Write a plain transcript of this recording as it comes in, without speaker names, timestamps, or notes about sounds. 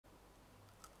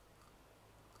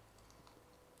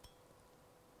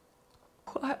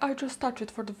I just touched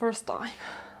it for the first time.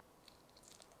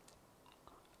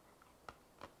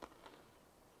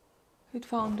 It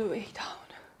found the way down.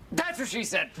 That's what she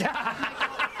said.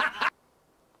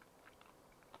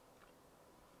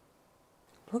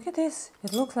 Look at this,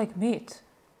 it looks like meat.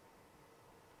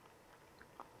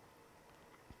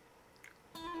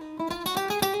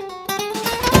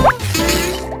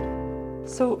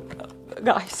 So,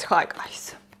 hi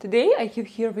guys. Today I have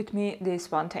here with me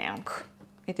this one tank.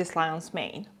 It is lion's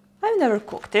mane. I've never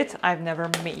cooked it, I've never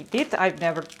made it, I've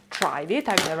never tried it,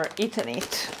 I've never eaten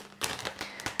it.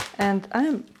 And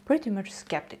I'm pretty much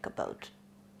skeptic about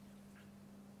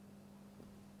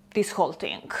this whole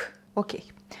thing. Okay,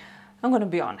 I'm gonna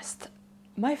be honest.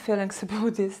 My feelings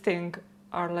about this thing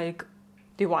are like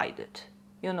divided.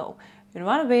 You know, in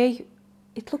one way,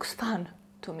 it looks fun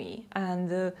to me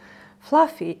and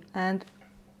fluffy and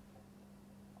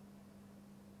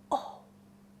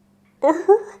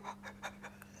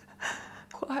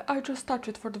I just touched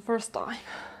it for the first time.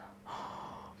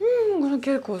 I'm gonna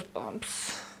get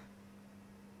goosebumps.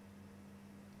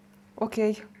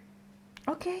 Okay.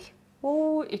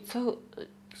 Oh, it's so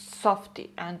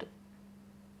softy and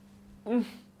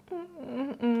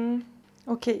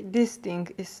okay, this thing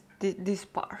is this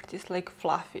part is like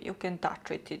fluffy. You can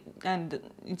touch it and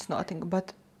it's nothing,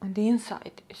 but on the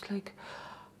inside it's like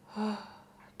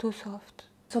too soft.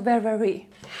 So very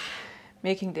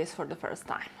making this for the first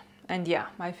time. And yeah,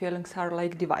 my feelings are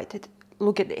like divided.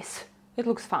 Look at this. It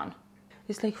looks fun.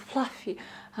 It's like fluffy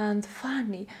and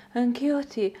funny and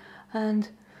cutie, and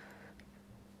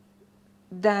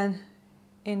then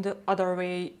in the other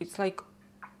way it's like,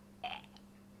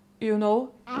 you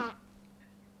know,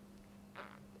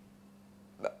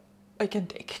 I can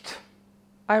take it.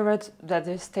 I read that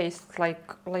this tastes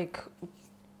like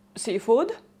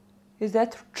seafood. Is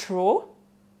that true?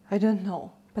 I don't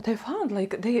know. But I found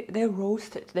like they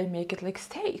roast it, they make it like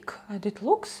steak, and it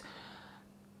looks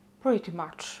pretty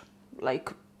much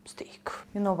like steak.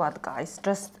 You know what, guys?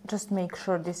 Just make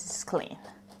sure this is clean.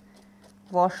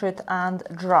 Wash it and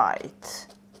dry it.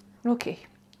 Okay,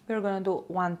 we're gonna do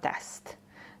one test.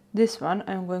 This one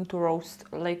I'm going to roast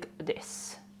like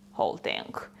this whole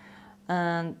thing,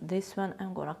 and this one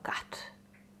I'm gonna cut.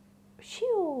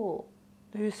 Shoo!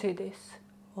 Do you see this?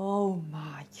 Oh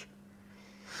my!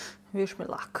 Wish me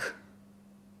luck.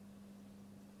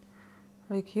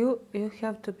 Like you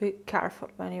have to be careful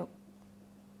when you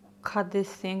cut this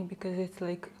thing because it's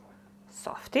like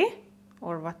softy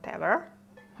or whatever.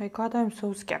 My God, I'm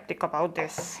so skeptic about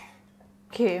this.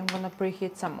 Okay, I'm gonna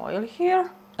preheat some oil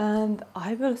here and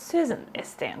I will season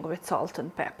this thing with salt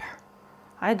and pepper.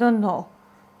 I don't know.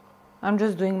 I'm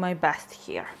just doing my best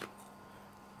here.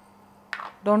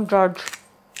 Don't judge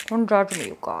me,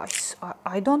 you guys.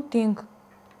 I don't think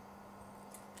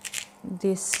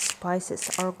these spices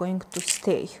are going to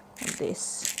stay on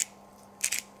this.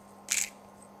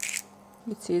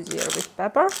 It's easier with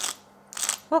pepper.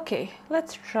 Okay,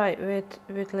 let's try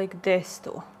with like this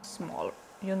too. Small.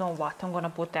 You know what? I'm gonna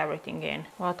put everything in.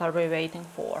 What are we waiting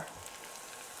for?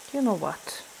 You know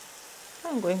what?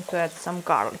 I'm going to add some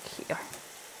garlic here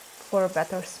for a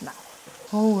better smell.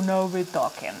 Oh, now we're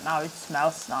talking. Now it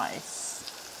smells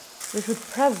nice. We should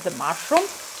press the mushroom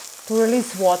to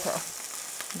release water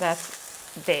that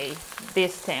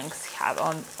these things have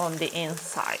on the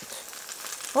inside.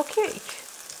 Okay,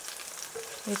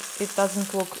 it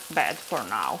doesn't look bad for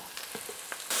now.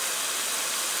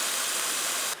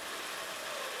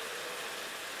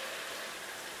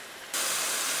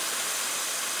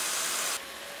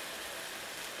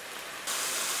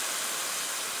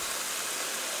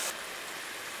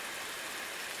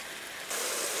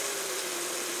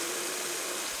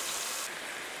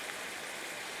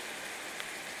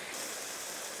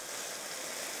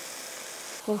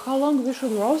 Well, how long we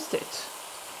should roast it?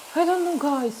 I don't know,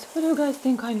 guys. What do you guys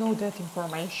think? I know that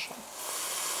information.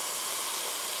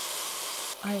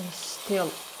 I am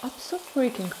still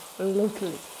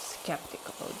absolutely skeptic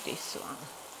about this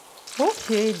one.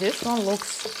 Okay, this one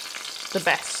looks the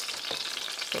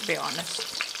best, to be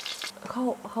honest.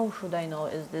 How should I know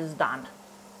is this done?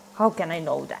 How can I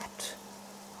know that?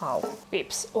 How?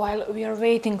 Peeps, while we are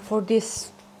waiting for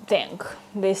this thing,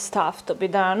 this stuff to be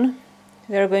done,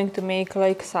 we are going to make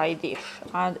like side dish,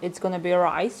 and it's gonna be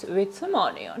rice with some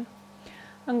onion.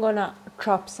 I'm gonna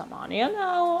chop some onion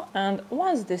now, and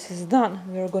once this is done,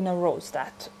 we're gonna roast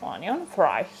that onion,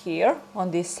 fry here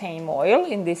on this same oil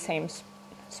in this same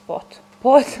pot,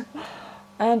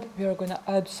 and we're gonna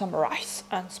add some rice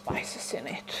and spices in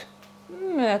it.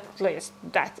 At least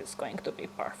that is going to be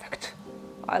perfect.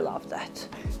 I love that.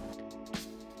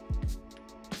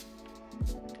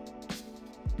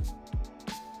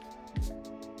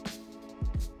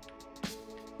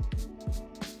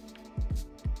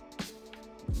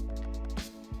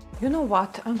 You know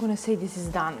what? I'm gonna say this is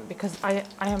done because I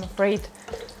am afraid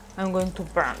I'm going to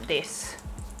burn this.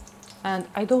 And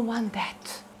I don't want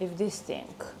that. If this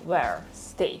thing were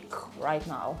steak right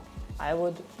now, I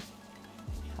would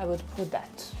put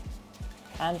that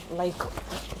and like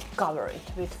cover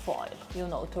it with foil, you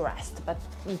know, to rest, but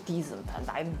it isn't, and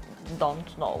I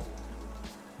don't know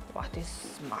what is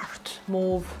smart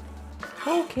move.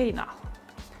 Okay, now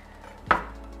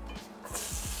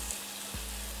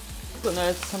gonna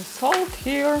add some salt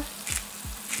here.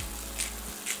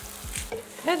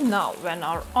 And now when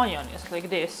our onion is like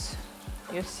this,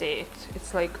 you see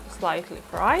it's like slightly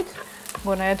fried, I'm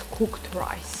gonna add cooked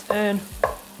rice. And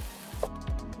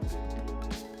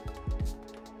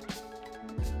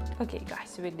okay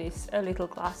guys, with this little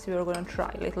glass we're gonna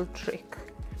try a little trick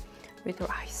with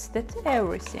rice that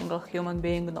every single human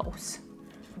being knows.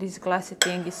 This glassy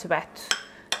thing is wet.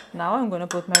 Now I'm gonna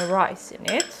put my rice in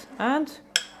it, and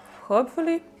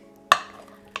hopefully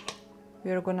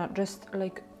we're gonna just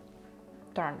like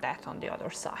turn that on the other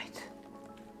side,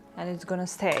 and it's gonna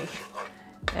stay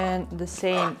in the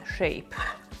same shape.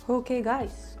 Okay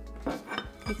guys,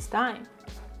 it's time.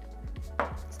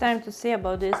 It's time to see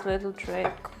about this little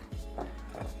trick.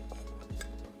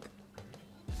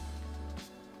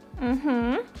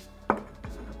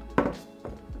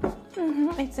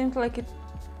 It seems like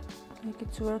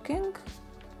it's working.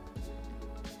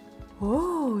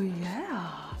 Oh yeah.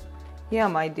 Yeah,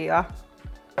 my dear.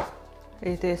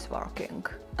 It is working.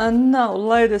 And now,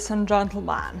 ladies and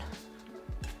gentlemen,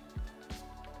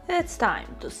 it's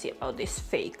time to see about this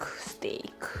fake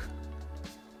steak.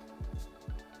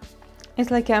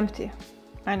 It's like empty.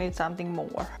 I need something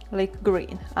more, like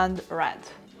green and red.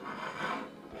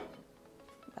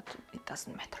 But it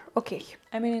doesn't matter. Okay,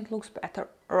 I mean, it looks better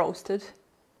roasted.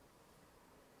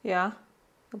 Yeah,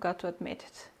 you got to admit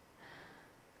it.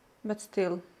 But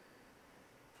still.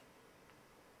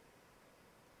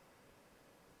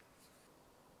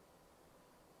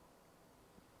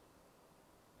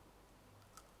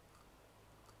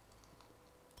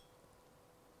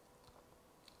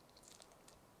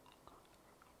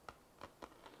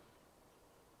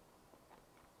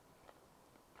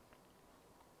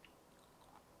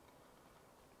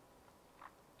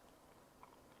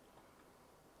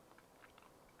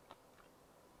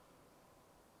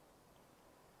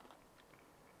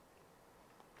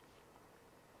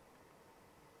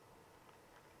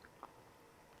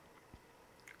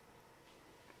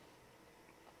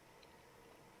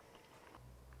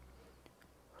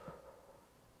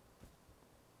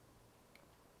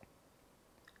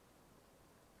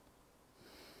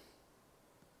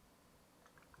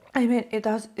 I mean, it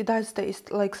does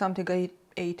taste like something I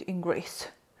ate in Greece.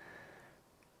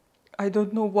 I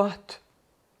don't know what.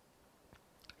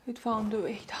 It found a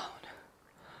way down.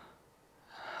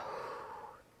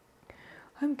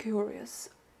 I'm curious.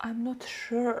 I'm not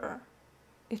sure.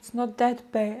 It's not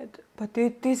that bad, but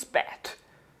it is bad.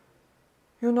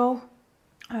 You know,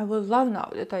 I would love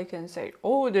now that I can say,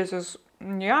 oh, this is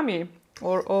yummy,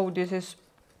 or oh, this is,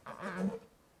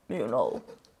 you know,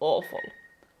 awful.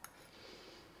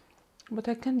 But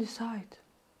I can't decide.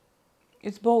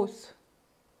 It's both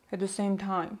at the same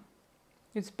time.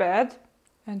 It's bad,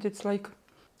 and it's like,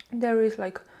 there is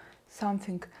like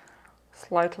something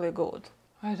slightly good.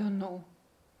 I don't know.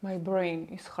 My brain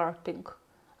is hurting.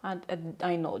 And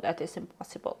I know that is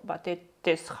impossible, but it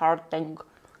is hurting.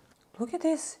 Look at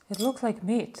this. It looks like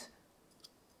meat,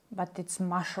 but it's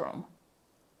mushroom.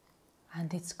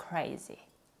 And it's crazy.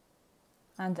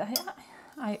 And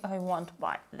I won't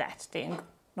buy that thing.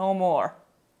 No more.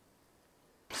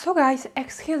 So guys,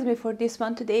 excuse me for this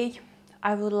one today.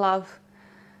 I would love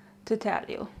to tell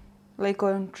you, like, go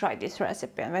and try this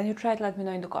recipe, and when you try it, let me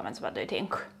know in the comments what do you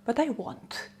think. But I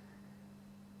won't.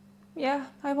 Yeah,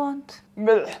 I won't.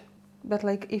 Blech. But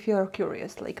like, if you're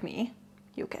curious like me,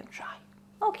 you can try.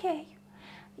 Okay.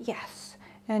 Yes.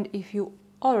 And if you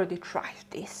already tried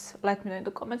this, let me know in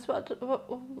the comments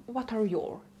what are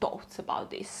your thoughts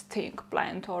about this thing,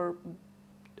 plant, or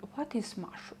what is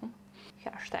mushroom?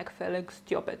 Hashtag feeling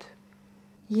stupid.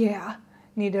 Yeah,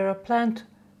 neither a plant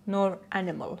nor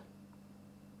animal.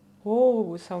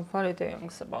 Oh, some funny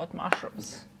things about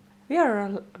mushrooms. We are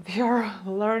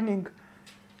learning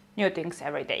new things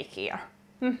every day here.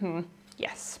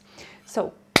 Yes.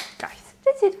 So, guys,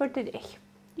 that's it for today.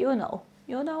 You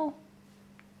know,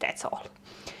 that's all.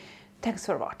 Thanks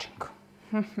for watching.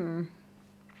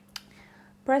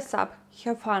 Press up,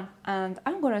 have fun, and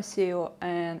I'm gonna see you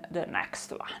in the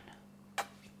next one.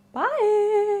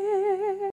 Bye!